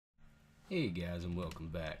Hey guys, and welcome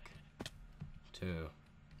back to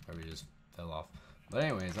where we just fell off. But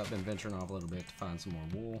anyways, I've been venturing off a little bit to find some more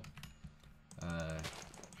wool,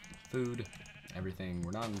 food, everything.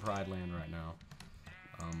 We're not in Pride Land right now.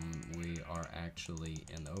 We are actually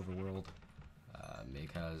in the overworld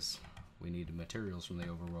because we need materials from the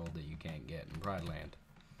overworld that you can't get in Pride Land.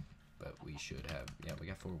 But we should have. Yeah, we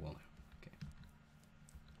got 4 wool now. Okay.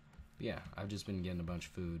 But yeah, I've just been getting a bunch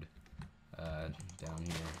of food down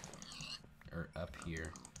here. Or up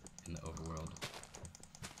here in the overworld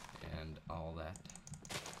and all that.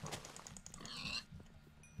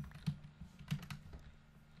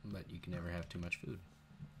 But you can never have too much food,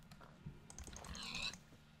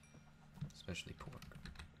 especially pork.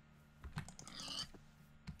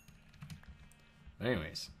 But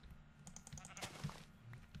anyways,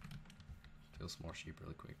 kill some more sheep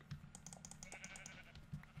really quick.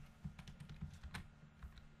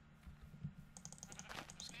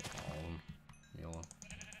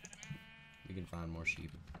 We can find more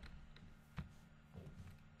sheep.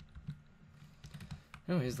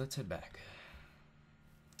 Anyways, let's head back.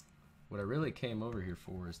 What I really came over here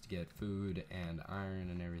for is to get food and iron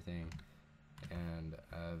and everything. And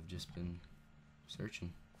I've just been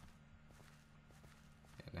searching.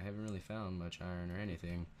 And I haven't really found much iron or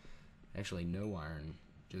anything. Actually, no iron.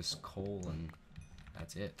 Just coal and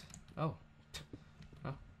that's it. Oh.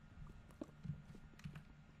 Oh.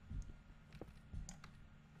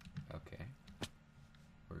 Okay.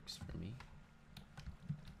 Works for me.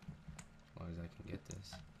 As long as I can get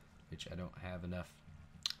this. Which I don't have enough.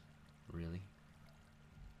 Really.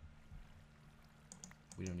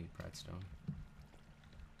 We don't need Pride Stone.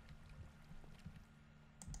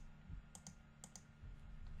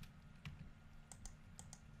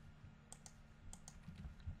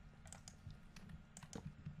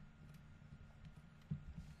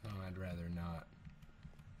 Oh, I'd rather not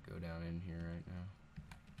go down in here right now.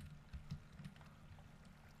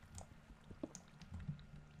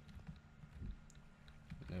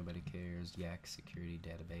 Nobody cares. Yak security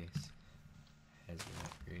database has been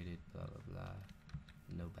upgraded. Blah blah blah.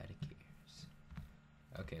 Nobody cares.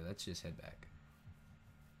 Okay, let's just head back.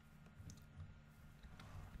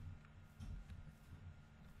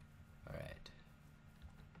 Alright.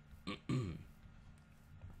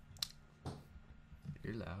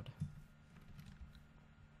 You're loud.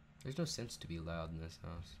 There's no sense to be loud in this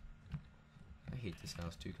house. I hate this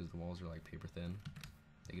house too because the walls are like paper thin.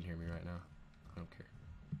 They can hear me right now. I don't care.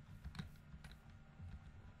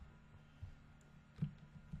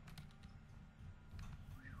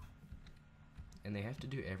 And they have to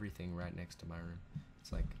do everything right next to my room.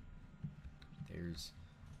 It's like,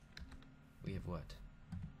 we have what?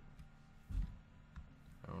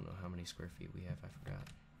 I don't know how many square feet we have, I forgot.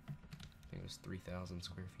 I think it was 3,000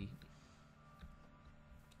 square feet.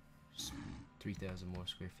 Just 3,000 more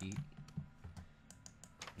square feet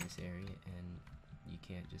in this area, and you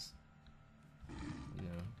can't just, you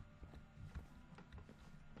know,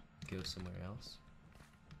 go somewhere else.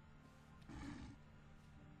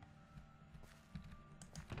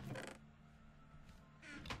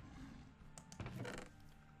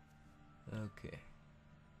 Okay.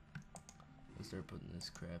 Let's start putting this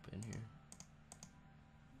crap in here.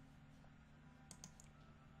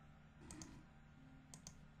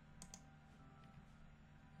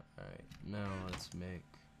 Alright, now let's make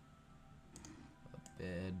a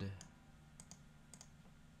bed.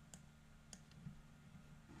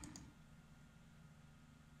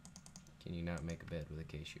 Can you not make a bed with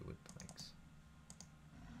acacia wood planks?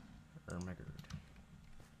 Oh my god.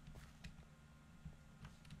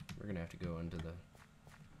 We're gonna have to go into the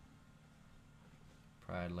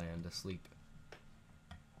Pride Land to sleep.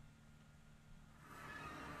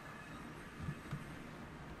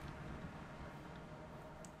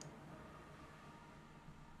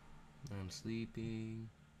 I'm sleeping.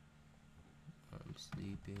 I'm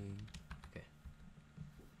sleeping. Okay.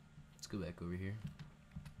 Let's go back over here.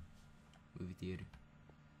 Movie theater.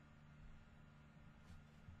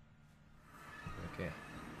 Okay.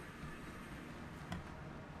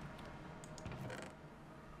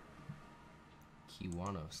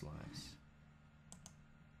 Kiwano slice.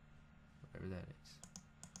 Whatever that is.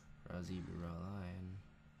 Raw zebra, raw lion.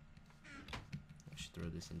 I should throw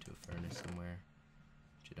this into a furnace somewhere.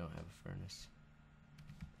 But you don't have a furnace.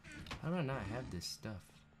 How do I not have this stuff?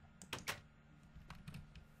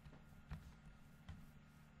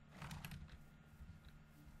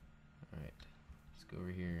 Alright. Let's go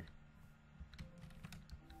over here.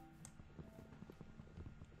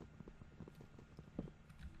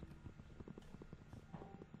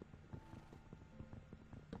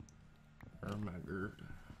 Oh my god.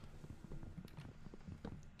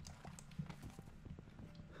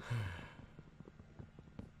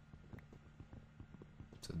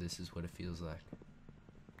 this is what it feels like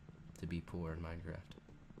to be poor in Minecraft.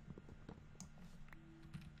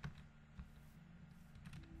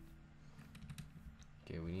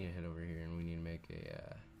 Okay, we need to head over here and we need to make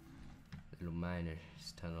a little miner's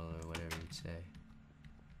tunnel or whatever you'd say.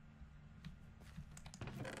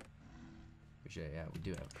 Which, yeah, we do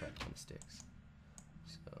have a crap ton of sticks.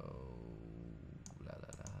 So, la la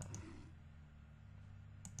la.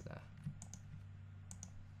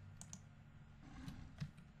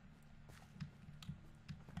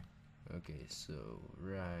 Okay, so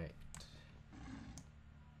right,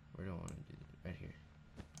 where do I want to do it? Right here.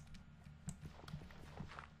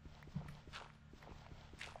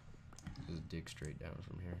 Just dig straight down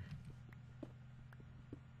from here.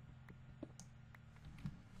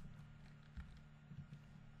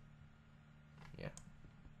 Yeah.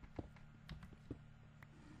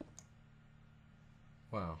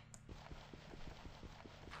 Wow.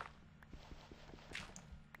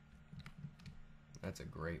 That's a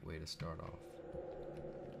great way to start off.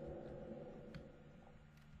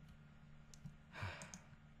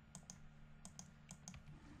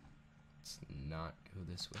 Let's not go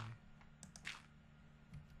this way.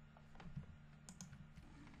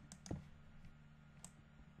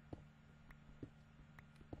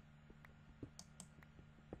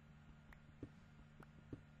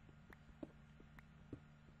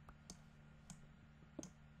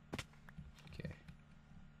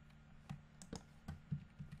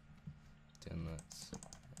 Then let's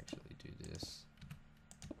actually do this,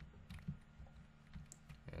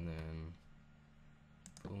 and then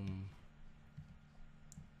boom,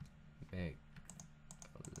 make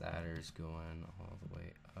ladders going all the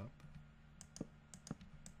way up.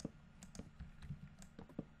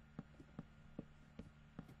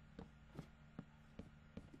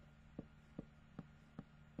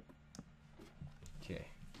 Okay.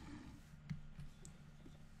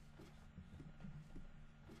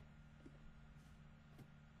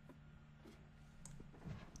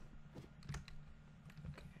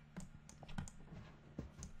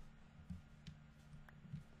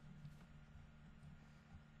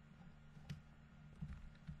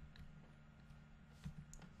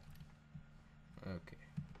 Okay.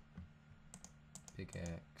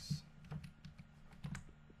 Pickaxe.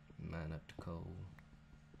 Mine up to coal.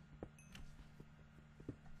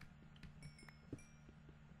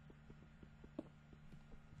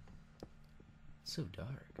 It's so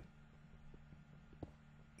dark.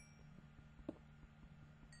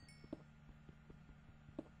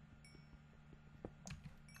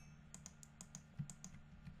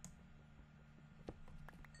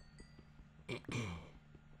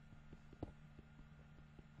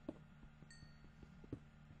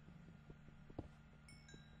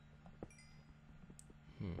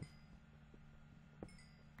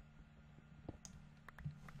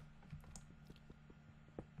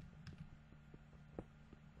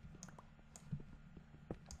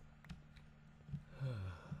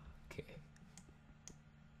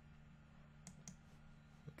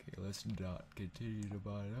 Let's not continue to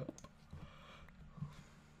mine up.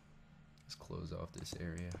 Let's close off this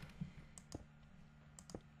area.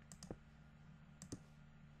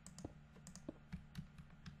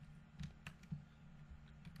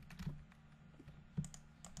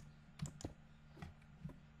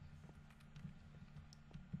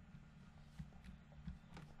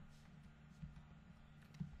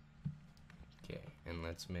 Okay, and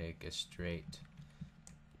let's make a straight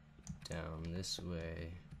down this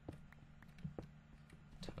way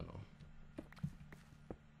tunnel.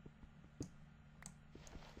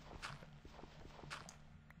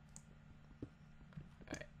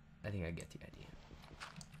 Alright, I think I get the idea.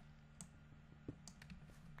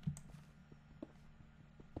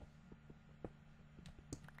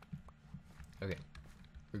 Okay,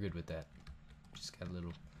 we're good with that. Just got a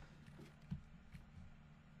little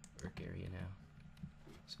work area now,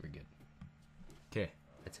 so we're good. Okay,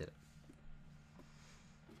 that's it.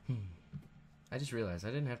 I just realized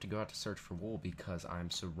I didn't have to go out to search for wool because I'm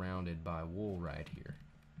surrounded by wool right here.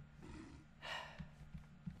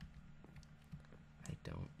 I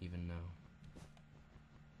don't even know.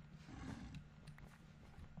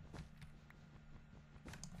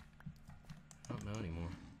 I don't know anymore.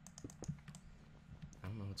 I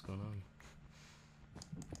don't know what's going on.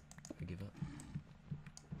 I give up.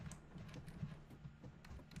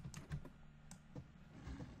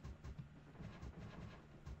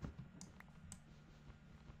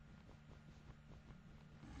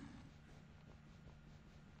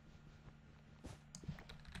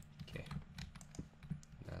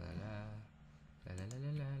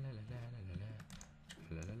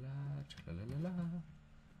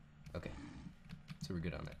 So we're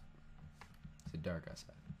good on that. Is it dark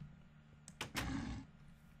outside?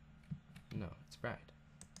 No, it's bright.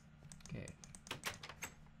 Okay.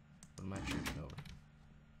 What am I tripping over?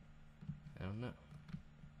 I don't know.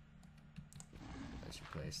 Let's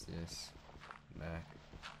replace this back.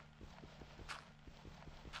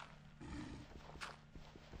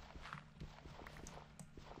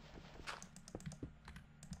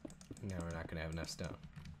 Now we're not gonna have enough stone.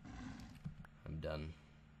 I'm done.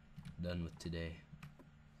 Done with today.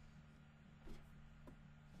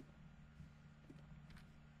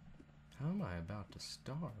 How am I about to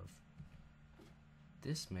starve?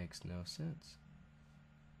 This makes no sense.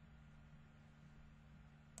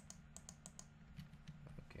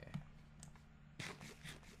 Okay.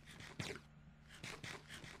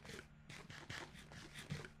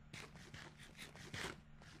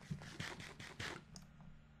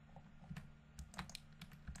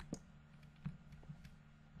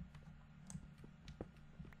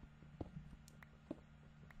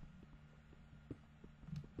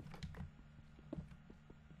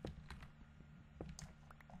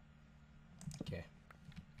 Okay.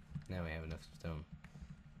 Now we have enough stone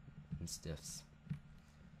and stiffs.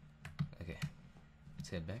 Okay. Let's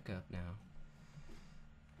head back up now.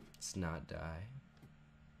 Let's not die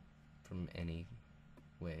from any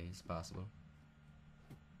ways possible.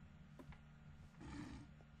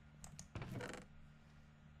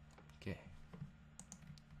 Okay.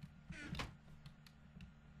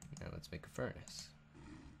 Now let's make a furnace.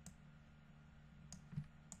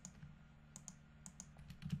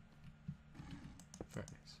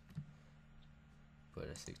 Put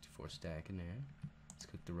a 64 stack in there. Let's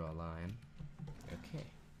cook the raw lime. Okay.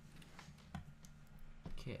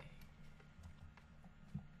 Okay.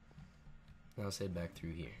 Now let's head back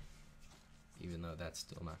through here. Even though that's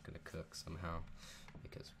still not going to cook somehow,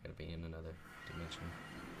 because we got to be in another dimension.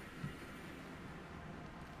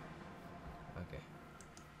 Okay.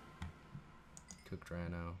 Cooked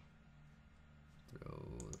rhino. Throw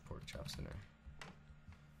the pork chops in there.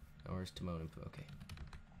 Now where's Timon and Pooh? Okay.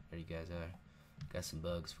 There you guys are. Got some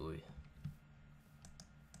bugs for you.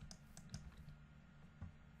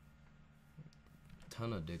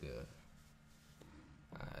 Ton of digger.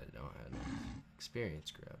 I don't have enough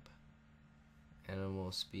experience grub.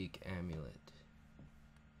 Animal speak amulet.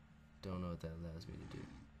 Don't know what that allows me to do.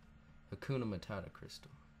 Hakuna Matata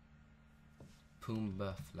crystal.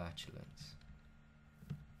 Pumbaa flatulence.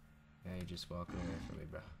 Now you're just walking away from me,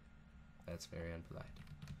 bro. That's very unpolite.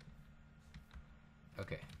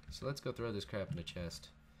 Okay, so let's go throw this crap in the chest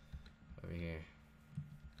over here.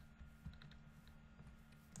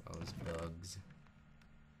 All those bugs.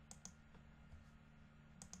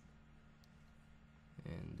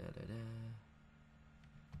 And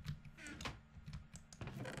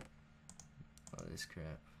all this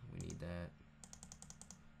crap. We need that.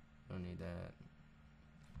 Don't need that.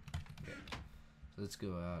 Okay. So let's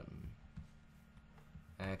go out and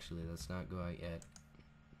actually let's not go out yet.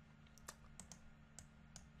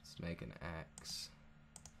 Let's make an axe.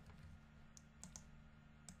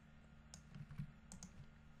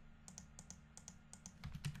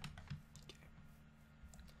 Okay.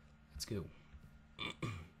 Let's go.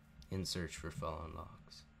 In search for fallen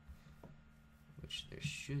logs. Which there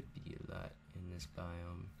should be a lot in this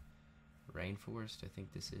biome. Rainforest, I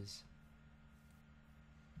think this is.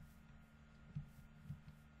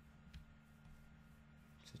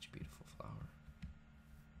 Such a beautiful flower.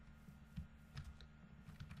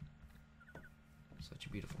 Such a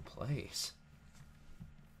beautiful place.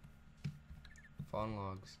 Fallen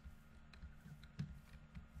logs.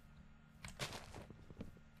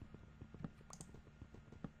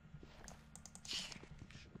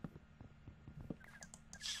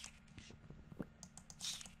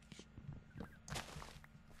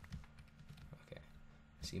 Okay,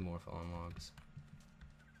 I see more fallen logs.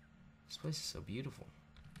 This place is so beautiful.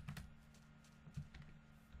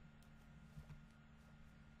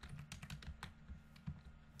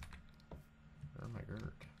 Oh my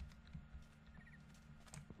god.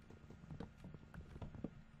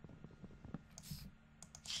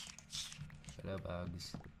 Hello,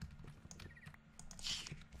 bugs.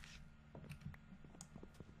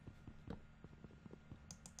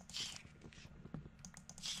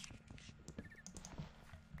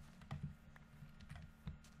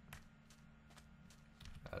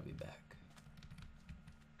 I'll be back.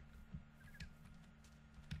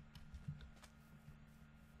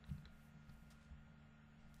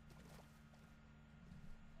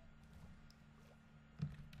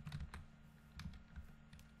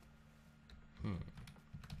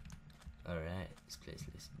 Alright, this place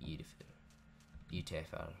looks beautiful.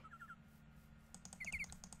 Beautiful.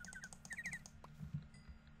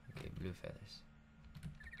 Blue feathers.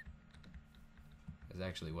 Is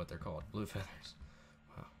actually what they're called. Blue feathers.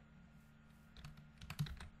 Wow.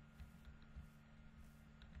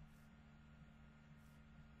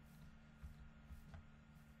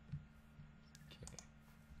 Okay.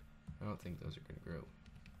 I don't think those are going to grow.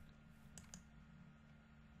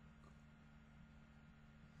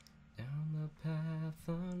 Down the path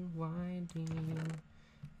unwinding,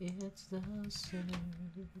 it's the circle.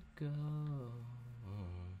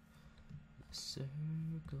 Circle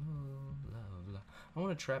of love. I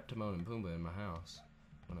want to trap Timon and Pumbaa in my house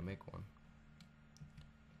when I make one,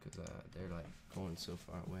 because they're like going so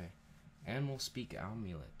far away. Animal speak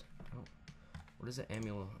amulet. Oh, what is it?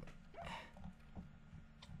 Amulet.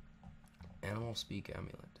 Animal speak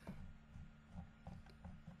amulet.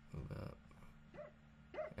 Move up.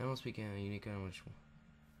 Animal speak amulet. Unique animal.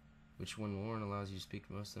 Which when worn allows you to speak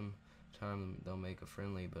to most of them. Time they'll make a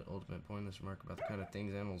friendly but ultimate pointless remark about the kind of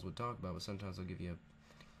things animals would talk about, but sometimes they'll give you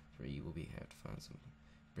a you will have to find some.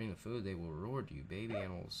 Bring the food, they will reward you. Baby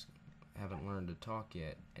animals haven't learned to talk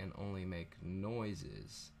yet and only make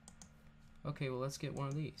noises. Okay, well let's get one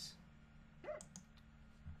of these.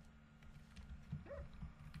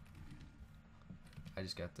 I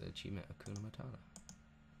just got the achievement Hakuna Matata.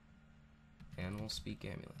 Animal speak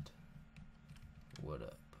amulet. What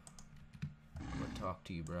up? What talk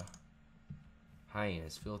to you, bruh?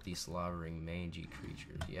 Hyenas, filthy, slobbering, mangy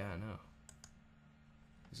creatures. Yeah, I know.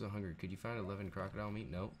 I'm so hungry. Could you find 11 crocodile meat?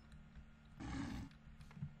 Nope.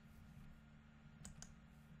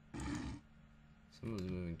 Simba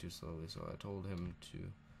was moving too slowly, so I told him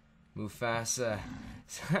to Mufasa.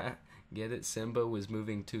 Get it? Simba was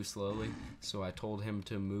moving too slowly, so I told him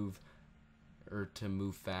to move, or to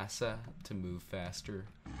Mufasa, to move faster,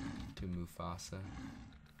 to Mufasa.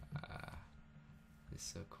 It's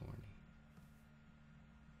so corny.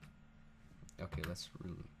 Okay, let's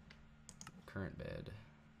current bed.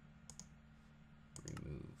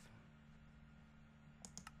 Remove.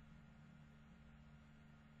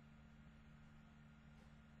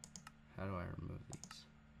 How do I remove these?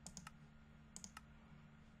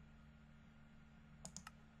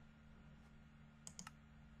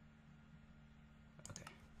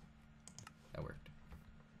 Okay. That worked.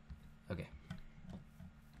 Okay.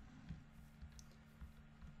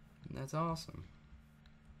 And that's awesome.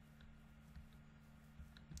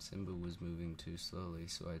 Simba was moving too slowly,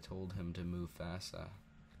 so I told him to move faster.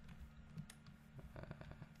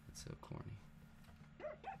 It's so corny.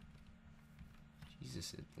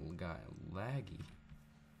 Jesus, it got laggy.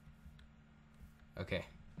 Okay.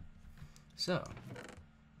 So,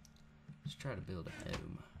 let's try to build a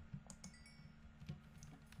home.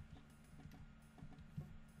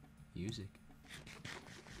 Music.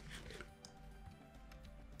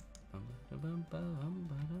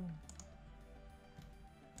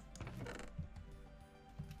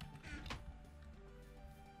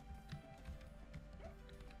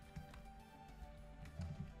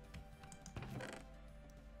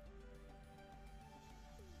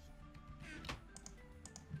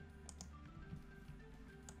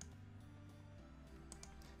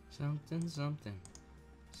 Something, something,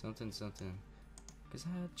 something, something. 'Cause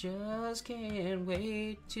I just can't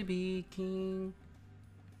wait to be king.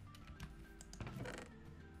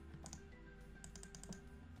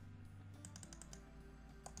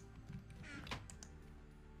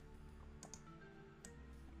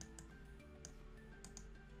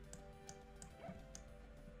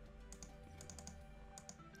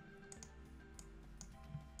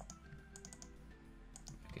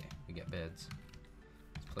 Okay, we got beds.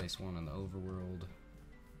 Place one in the overworld.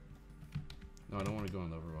 No, I don't want to go in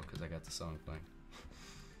the overworld because I got the song playing.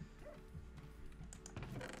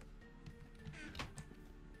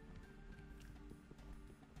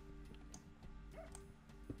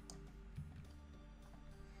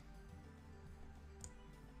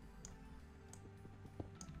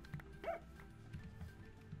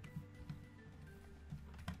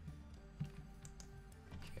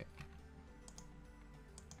 Okay.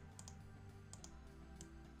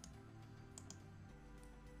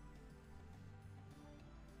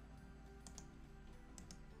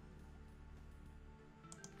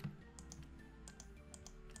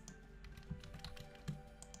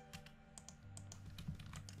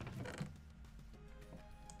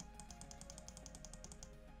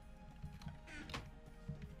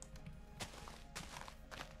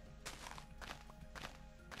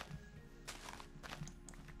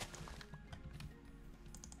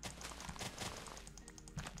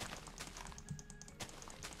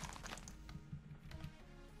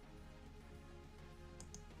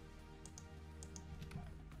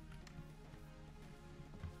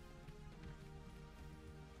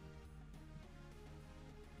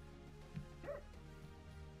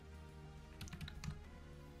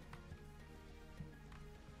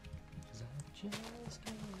 just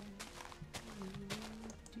can't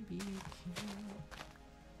wait to be king.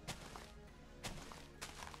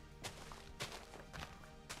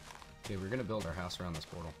 Okay, we're gonna build our house around this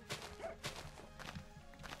portal.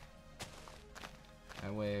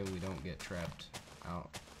 That way we don't get trapped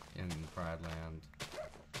out in Pride Land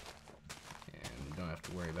and don't have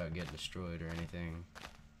to worry about getting destroyed or anything.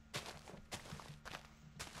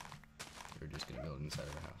 We're just gonna build inside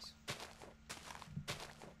of our house.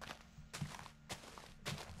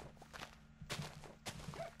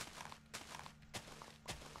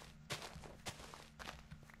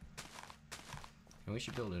 And we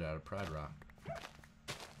should build it out of Pride Rock.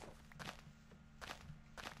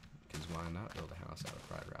 Because why not build a house out of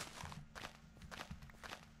Pride Rock?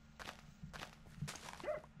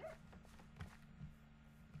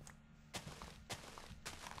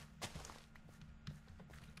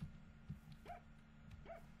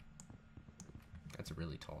 That's a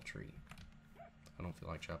really tall tree. I don't feel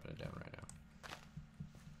like chopping it down right now.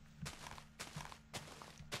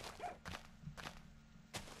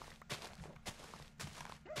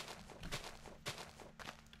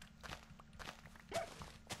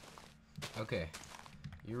 Okay,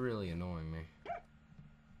 you're really annoying me.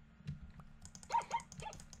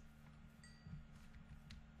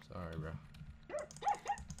 Sorry, bro.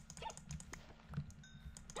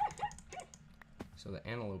 So the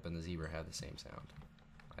antelope and the zebra have the same sound.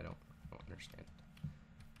 I don't understand it.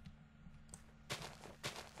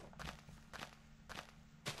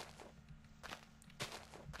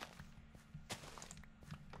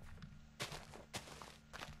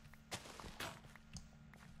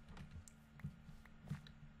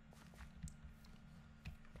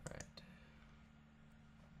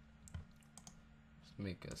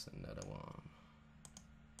 Make us another one.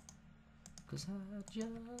 'Cause I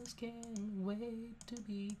just can't wait to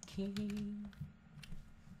be king.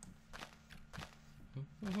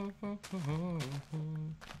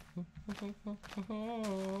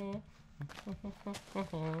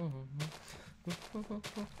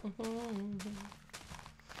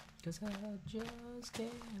 'Cause I just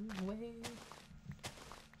can't wait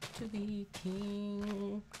to be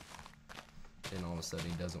king. Then all of a sudden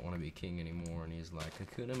he doesn't want to be king anymore, and he's like,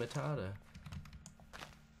 Hakuna Matata.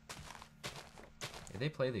 If they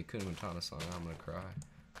play the Hakuna Matata song, I'm gonna cry.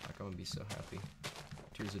 Like, I'm gonna be so happy.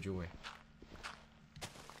 Tears of joy.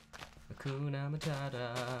 Hakuna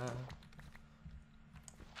Matata.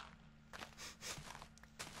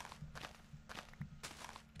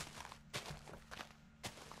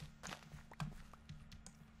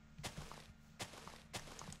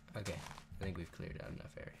 Okay, I think we've cleared out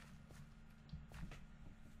enough area.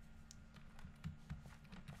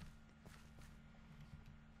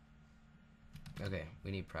 Okay, we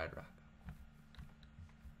need Pride Rock.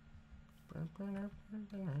 I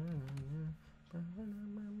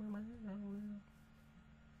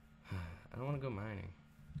don't want to go mining.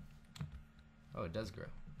 Oh, it does grow.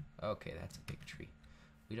 Okay, that's a big tree.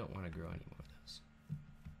 We don't want to grow any more of those.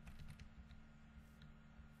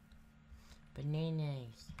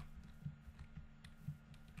 Bananas.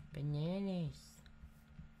 Bananas.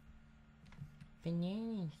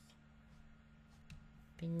 Bananas.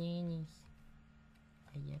 Bananas.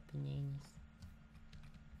 I got bananas.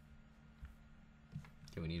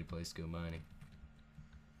 Okay, we need a place to go mining.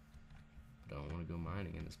 But I don't want to go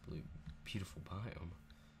mining in this blue, beautiful biome.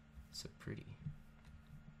 It's so pretty.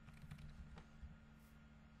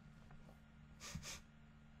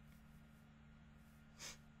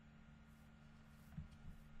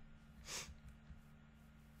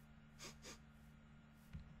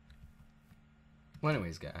 Well,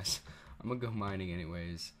 anyways, guys, I'm gonna go mining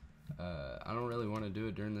anyways. I don't really want to do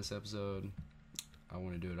it during this episode. I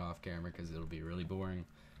want to do it off camera because it'll be really boring.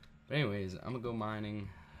 But anyways, I'm gonna go mining,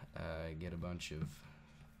 get a bunch of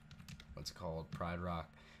what's called Pride Rock.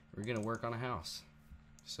 We're gonna work on a house.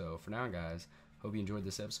 So for now, guys, hope you enjoyed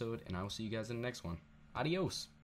this episode, and I will see you guys in the next one. Adios.